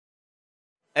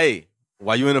Hey,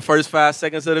 while you in the first 5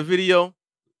 seconds of the video,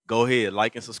 go ahead,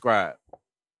 like and subscribe.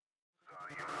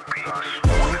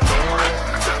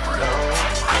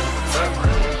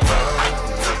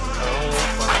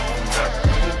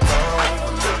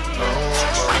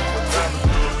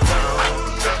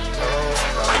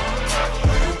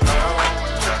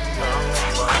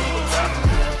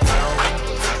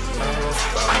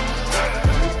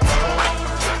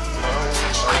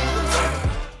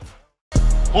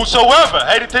 Whosoever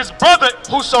hated his brother.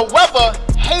 Whosoever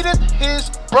hated his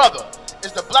brother.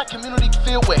 Is the black community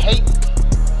filled with hate?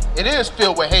 It is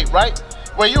filled with hate, right?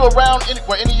 Were you around,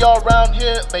 were any of y'all around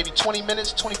here maybe 20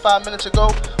 minutes, 25 minutes ago,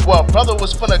 where a brother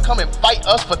was finna come and fight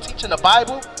us for teaching the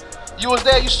Bible? You was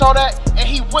there, you saw that? And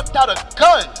he whipped out a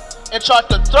gun and tried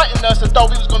to threaten us and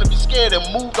thought we was gonna be scared and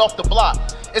moved off the block.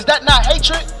 Is that not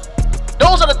hatred?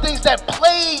 Those are the things that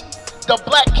plague the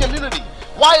black community.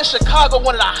 Why is Chicago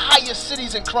one of the highest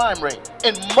cities in crime rate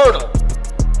and murder?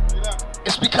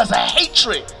 It's because of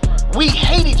hatred. We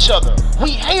hate each other.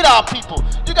 We hate our people.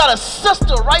 You got a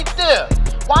sister right there.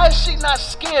 Why is she not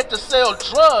scared to sell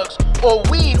drugs or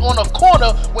weed on a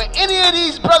corner when any of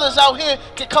these brothers out here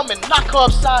can come and knock her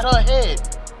upside her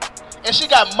head? And she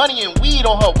got money and weed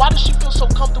on her. Why does she feel so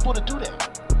comfortable to do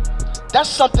that? That's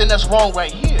something that's wrong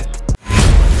right here.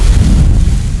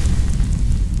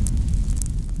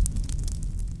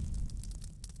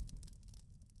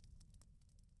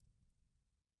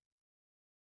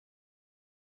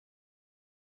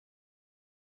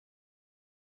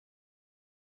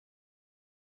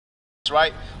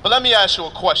 Right? But let me ask you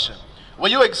a question.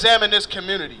 When you examine this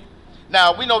community,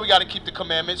 now we know we got to keep the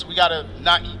commandments. We got to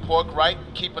not eat pork, right?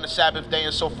 Keeping the Sabbath day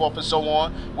and so forth and so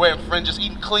on. Wearing fringes,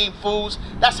 eating clean foods.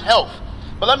 That's health.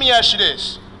 But let me ask you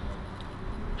this.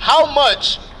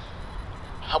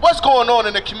 What's going on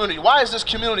in the community? Why is this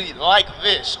community like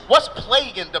this? What's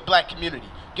plaguing the black community?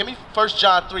 Give me 1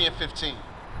 John 3 and 15.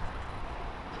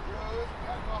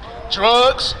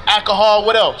 Drugs, alcohol,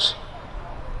 what else?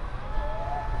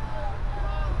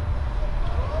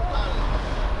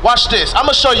 Watch this. I'm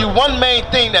going to show you one main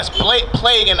thing that's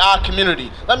plaguing our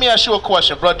community. Let me ask you a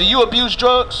question, bro. Do you abuse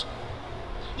drugs?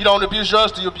 You don't abuse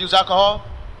drugs? Do you abuse alcohol?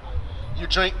 You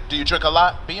drink? Do you drink a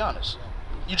lot? Be honest.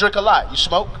 You drink a lot. You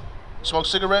smoke? Smoke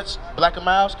cigarettes? Black and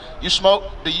Miles? You smoke?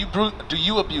 Do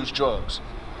you abuse drugs?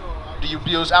 Do you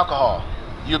abuse alcohol?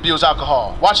 You abuse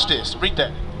alcohol. Watch this. Read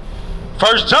that.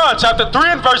 1 John chapter 3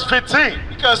 and verse 15.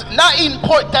 Because not eating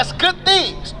pork, that's good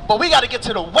things. But we got to get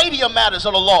to the weightier matters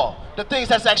of the law. The things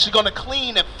that's actually going to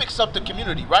clean and fix up the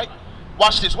community, right?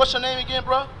 Watch this. What's your name again,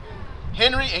 bro?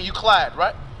 Henry, and you Clyde,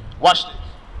 right? Watch this.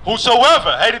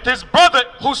 Whosoever hated his brother.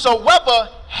 Whosoever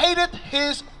hated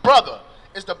his brother.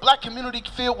 Is the black community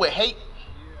filled with hate?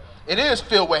 It is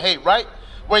filled with hate, right?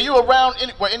 Were you around,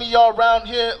 were any of y'all around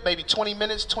here maybe 20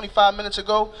 minutes, 25 minutes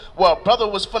ago, where a brother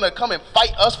was finna come and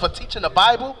fight us for teaching the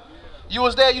Bible? You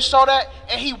was there, you saw that?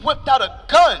 And he whipped out a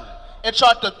gun and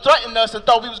tried to threaten us and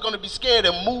thought we was going to be scared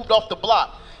and moved off the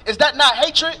block. Is that not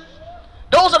hatred?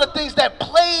 Those are the things that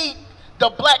plague the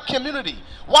black community.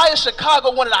 Why is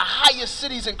Chicago one of the highest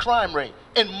cities in crime rate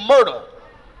and murder?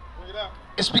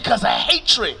 It's because of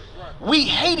hatred. We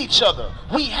hate each other.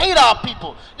 We hate our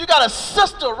people. You got a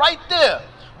sister right there.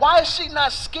 Why is she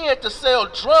not scared to sell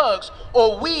drugs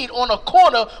or weed on a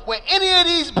corner when any of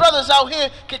these brothers out here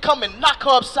can come and knock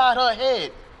her upside her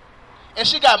head? And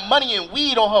she got money and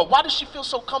weed on her. Why does she feel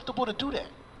so comfortable to do that?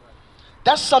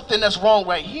 That's something that's wrong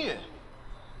right here.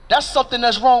 That's something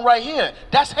that's wrong right here.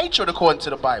 That's hatred according to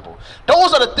the Bible.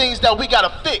 Those are the things that we got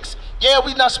to fix. Yeah,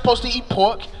 we're not supposed to eat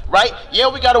pork, right? Yeah,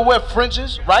 we got to wear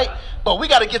fringes, right? But we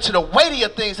got to get to the weightier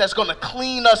things that's going to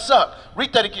clean us up.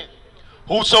 Read that again.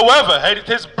 Whosoever hated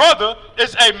his brother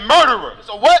is a murderer.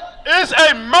 So what? Is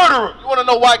a murderer. You want to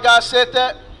know why God said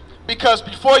that? Because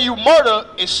before you murder,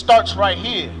 it starts right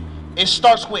here. It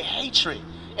starts with hatred.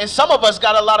 And some of us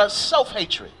got a lot of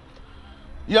self-hatred.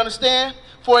 You understand?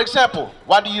 For example,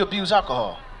 why do you abuse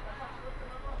alcohol?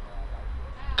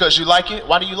 Because you like it?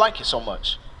 Why do you like it so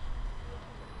much?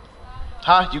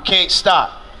 Huh? You can't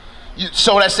stop.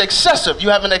 So that's excessive. You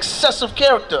have an excessive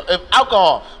character of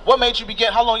alcohol. What made you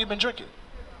begin? How long you been drinking?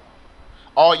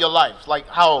 All your life. Like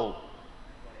how old?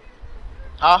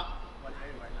 Huh?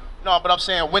 No, but I'm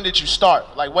saying, when did you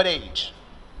start? Like what age?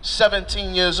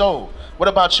 17 years old. What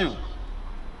about you?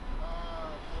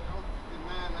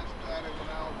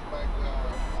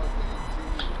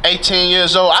 18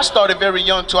 years old. I started very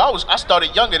young too. I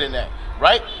started younger than that,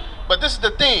 right? But this is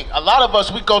the thing. A lot of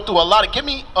us, we go through a lot of... Give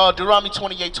me Deuteronomy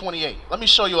 28:28. Let me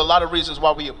show you a lot of reasons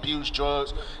why we abuse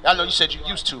drugs. I know you said you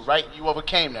used to, right? You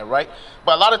overcame that, right?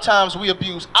 But a lot of times we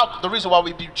abuse... The reason why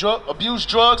we abuse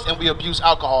drugs and we abuse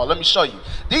alcohol. Let me show you.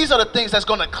 These are the things that's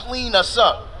going to clean us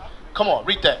up. Come on,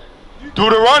 read that.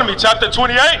 Deuteronomy chapter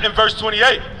 28 and verse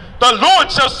 28. The Lord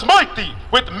shall smite thee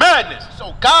with madness.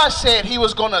 So God said he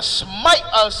was going to smite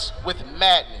us with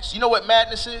madness. You know what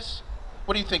madness is?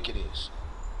 What do you think it is?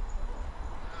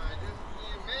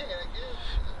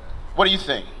 What do you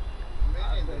think?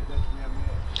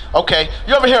 Okay,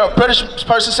 you ever hear a British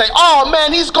person say, oh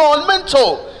man, he's gone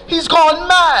mental. He's gone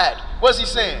mad. What's he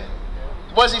saying?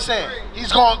 What's he saying?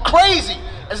 He's gone crazy.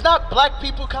 Is not black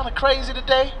people kind of crazy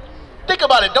today? Think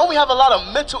about it. Don't we have a lot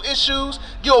of mental issues?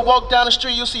 You'll walk down the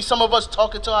street, you'll see some of us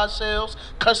talking to ourselves,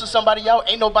 cursing somebody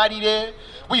out, ain't nobody there.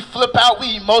 We flip out,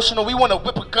 we emotional, we want to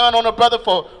whip a gun on a brother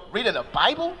for reading the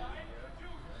Bible?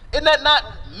 Isn't that not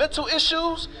mental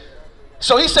issues?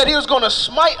 So he said he was going to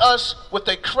smite us with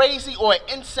a crazy or an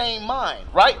insane mind,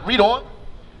 right? Read on.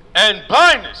 And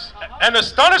blindness, and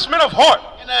astonishment of heart.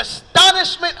 An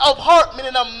astonishment of heart,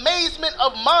 meaning amazement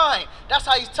of mind. That's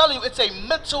how he's telling you it's a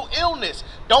mental illness.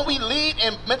 Don't we lead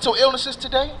in mental illnesses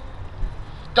today?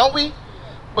 Don't we?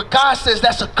 But God says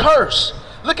that's a curse.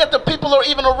 Look at the people who are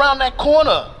even around that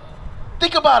corner.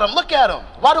 Think about them. Look at them.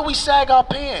 Why do we sag our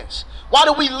pants? Why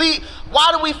do we lead?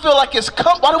 Why do we feel like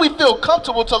why do we feel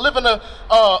comfortable to live in a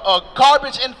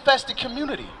garbage-infested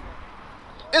community?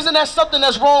 Isn't that something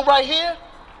that's wrong right here?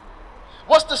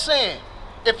 What's the saying?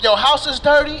 If your house is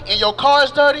dirty and your car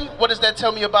is dirty, what does that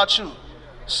tell me about you?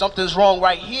 Something's wrong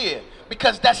right here,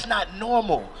 because that's not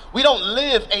normal. We don't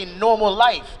live a normal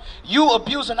life. You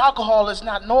abusing alcohol is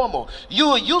not normal. You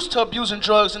are used to abusing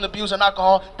drugs and abusing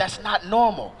alcohol. That's not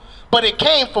normal. But it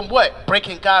came from what?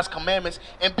 Breaking God's commandments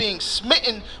and being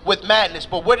smitten with madness.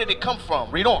 But where did it come from?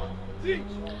 Read on.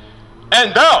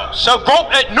 And thou shalt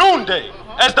grope at noonday,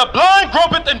 as the blind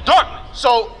gropeth in darkness.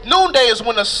 So noonday is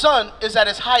when the sun is at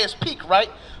its highest peak, right?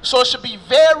 So it should be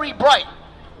very bright,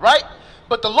 right?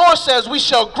 But the Lord says we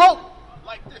shall grope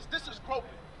like this. This is groping.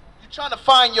 You're trying to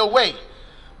find your way.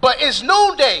 But it's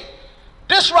noonday.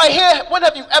 This right here, when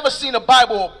have you ever seen a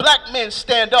Bible where black men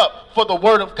stand up for the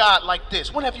word of God like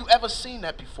this? When have you ever seen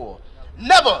that before?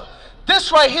 Never.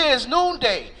 This right here is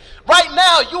noonday. Right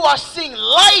now, you are seeing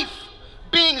life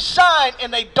being shined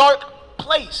in a dark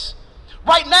place.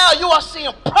 Right now, you are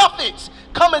seeing prophets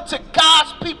coming to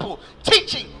God's people,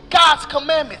 teaching God's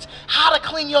commandments, how to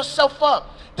clean yourself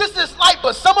up. This is light,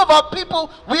 but some of our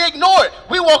people, we ignore it.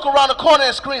 We walk around the corner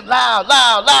and scream loud,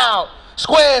 loud, loud,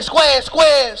 squares, squares,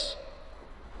 squares.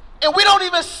 And we don't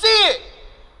even see it.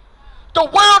 The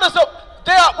world is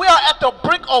we are at the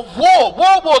brink of war.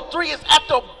 World War III is at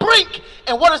the brink.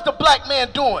 And what is the black man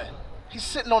doing? He's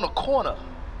sitting on a corner,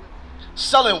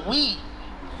 selling weed,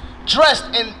 dressed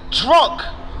and drunk,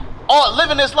 or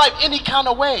living his life any kind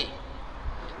of way.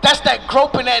 That's that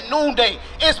groping at noonday.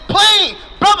 It's plain.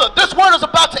 Brother, this world is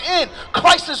about to end.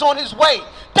 Christ is on his way.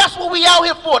 That's what we out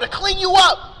here for, to clean you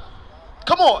up.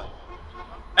 Come on.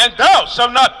 And thou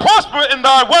shalt not prosper in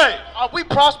thy way. Are we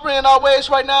prospering in our ways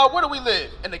right now? Where do we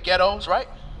live? In the ghettos, right?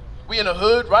 We in the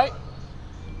hood, right?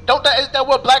 Is that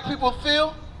what black people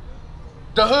feel?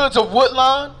 The hoods of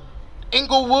Woodlawn,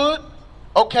 Inglewood,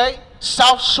 okay,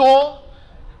 South Shore.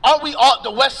 Aren't we all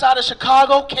the west side of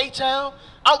Chicago, K-Town?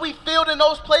 Aren't we filled in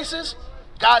those places?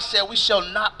 God said we shall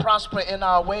not prosper in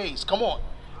our ways. Come on.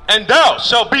 And thou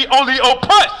shalt be only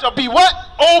oppressed. Shall be what?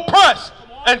 Oppressed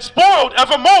and spoiled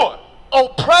evermore.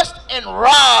 Oppressed and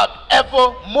robbed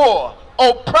evermore.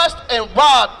 Oppressed and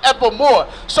robbed evermore.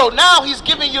 So now he's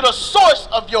giving you the source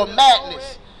of your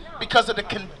madness because of the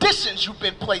conditions you've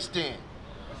been placed in.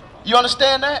 You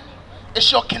understand that?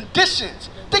 It's your conditions.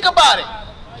 Think about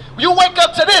it. You wake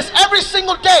up to this every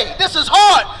single day. This is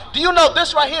hard. Do you know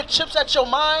this right here chips at your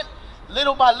mind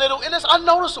little by little, and it's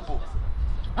unnoticeable.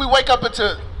 We wake up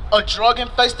into a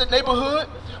drug-infested neighborhood.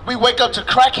 We wake up to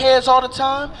crackheads all the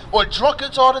time, or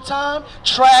drunkards all the time,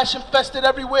 trash infested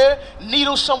everywhere,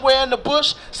 needles somewhere in the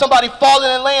bush, somebody falling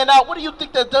and laying out. What do you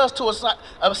think that does to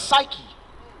a psyche?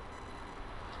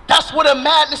 That's where the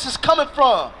madness is coming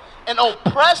from. An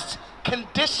oppressed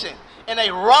condition and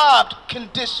a robbed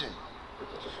condition.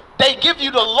 They give you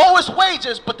the lowest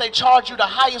wages, but they charge you the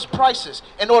highest prices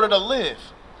in order to live.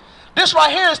 This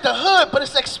right here is the hood, but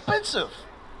it's expensive.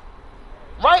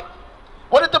 Right?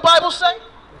 What did the Bible say?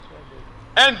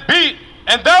 And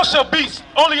thou shalt be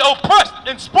only oppressed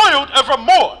and spoiled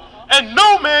evermore, and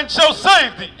no man shall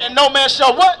save thee. And no man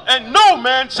shall what? And no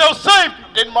man shall save thee.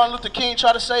 Didn't Martin Luther King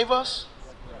try to save us?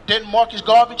 Didn't Marcus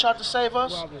Garvey try to save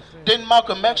us? Didn't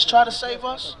Malcolm X try to save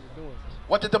us?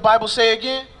 What did the Bible say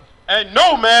again? And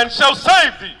no man shall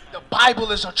save thee. The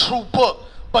Bible is a true book,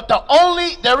 but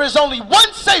there is only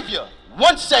one Savior.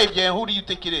 One Savior, and who do you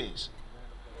think it is?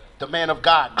 The man of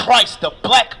God, Christ, the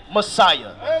black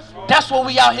Messiah. That's what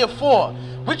we out here for.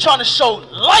 We're trying to show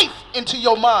life into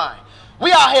your mind.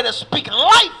 We out here to speak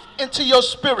life into your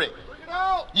spirit.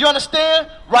 You understand?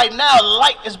 Right now,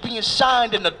 light is being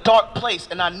shined in a dark place,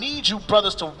 and I need you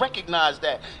brothers to recognize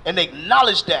that and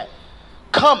acknowledge that.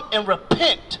 Come and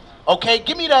repent, okay?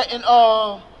 Give me that in,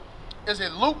 is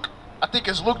it Luke? I think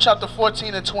it's Luke chapter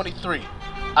 14 and 23.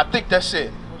 I think that's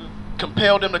it.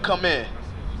 Compel them to come in.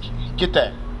 Get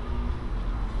that.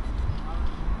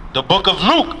 The book of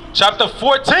Luke, chapter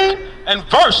 14 and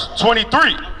verse 23.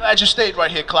 I'm glad you stayed right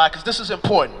here, Clyde, because this is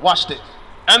important. Watch this.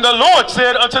 And the Lord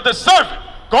said unto the servant,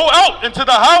 go out into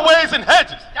the highways and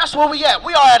hedges. That's where we at.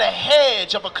 We are at a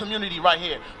hedge of a community right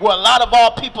here, where a lot of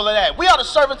our people are at. We are the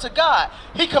servants of God.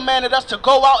 He commanded us to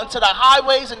go out into the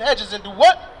highways and hedges and do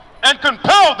what? And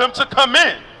compel them to come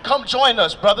in. Come join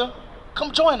us, brother.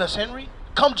 Come join us, Henry.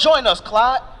 Come join us,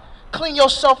 Clyde. Clean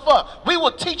yourself up. We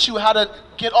will teach you how to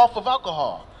get off of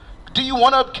alcohol. Do you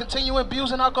want to continue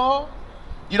abusing alcohol?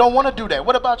 You don't want to do that.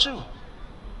 What about you?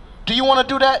 Do you want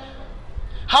to do that?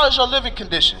 How is your living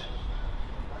condition?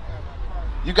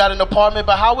 You got an apartment,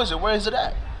 but how is it? Where is it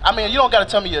at? I mean, you don't got to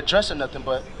tell me your address or nothing,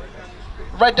 but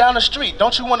right down the street.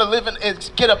 Don't you want to live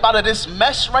and get up out of this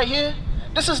mess right here?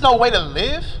 This is no way to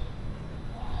live.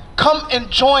 Come and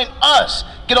join us.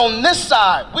 Get on this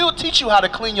side. We will teach you how to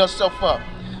clean yourself up.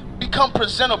 Become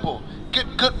presentable.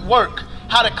 Get good work.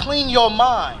 How to clean your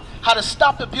mind. How to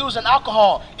stop abusing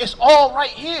alcohol. It's all right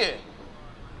here.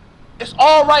 It's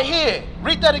all right here.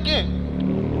 Read that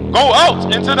again. Go out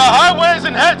into the highways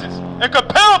and hedges and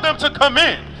compel them to come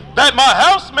in, that my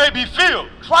house may be filled.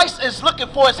 Christ is looking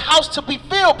for his house to be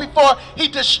filled before he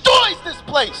destroys this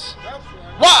place.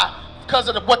 Why? Because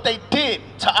of what they did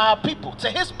to our people, to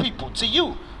his people, to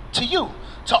you,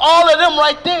 to all of them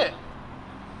right there.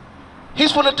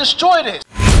 He's going to destroy this.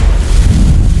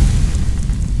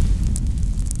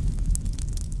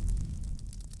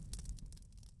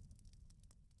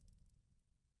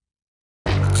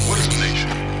 What is a nation?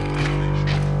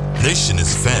 Nation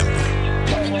is family.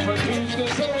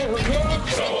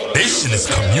 Nation is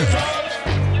community.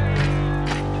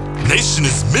 Nation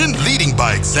is men leading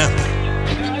by example.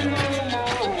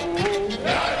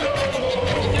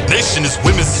 Nation is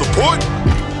women's support.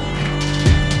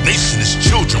 Nation is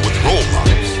children with role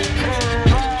models.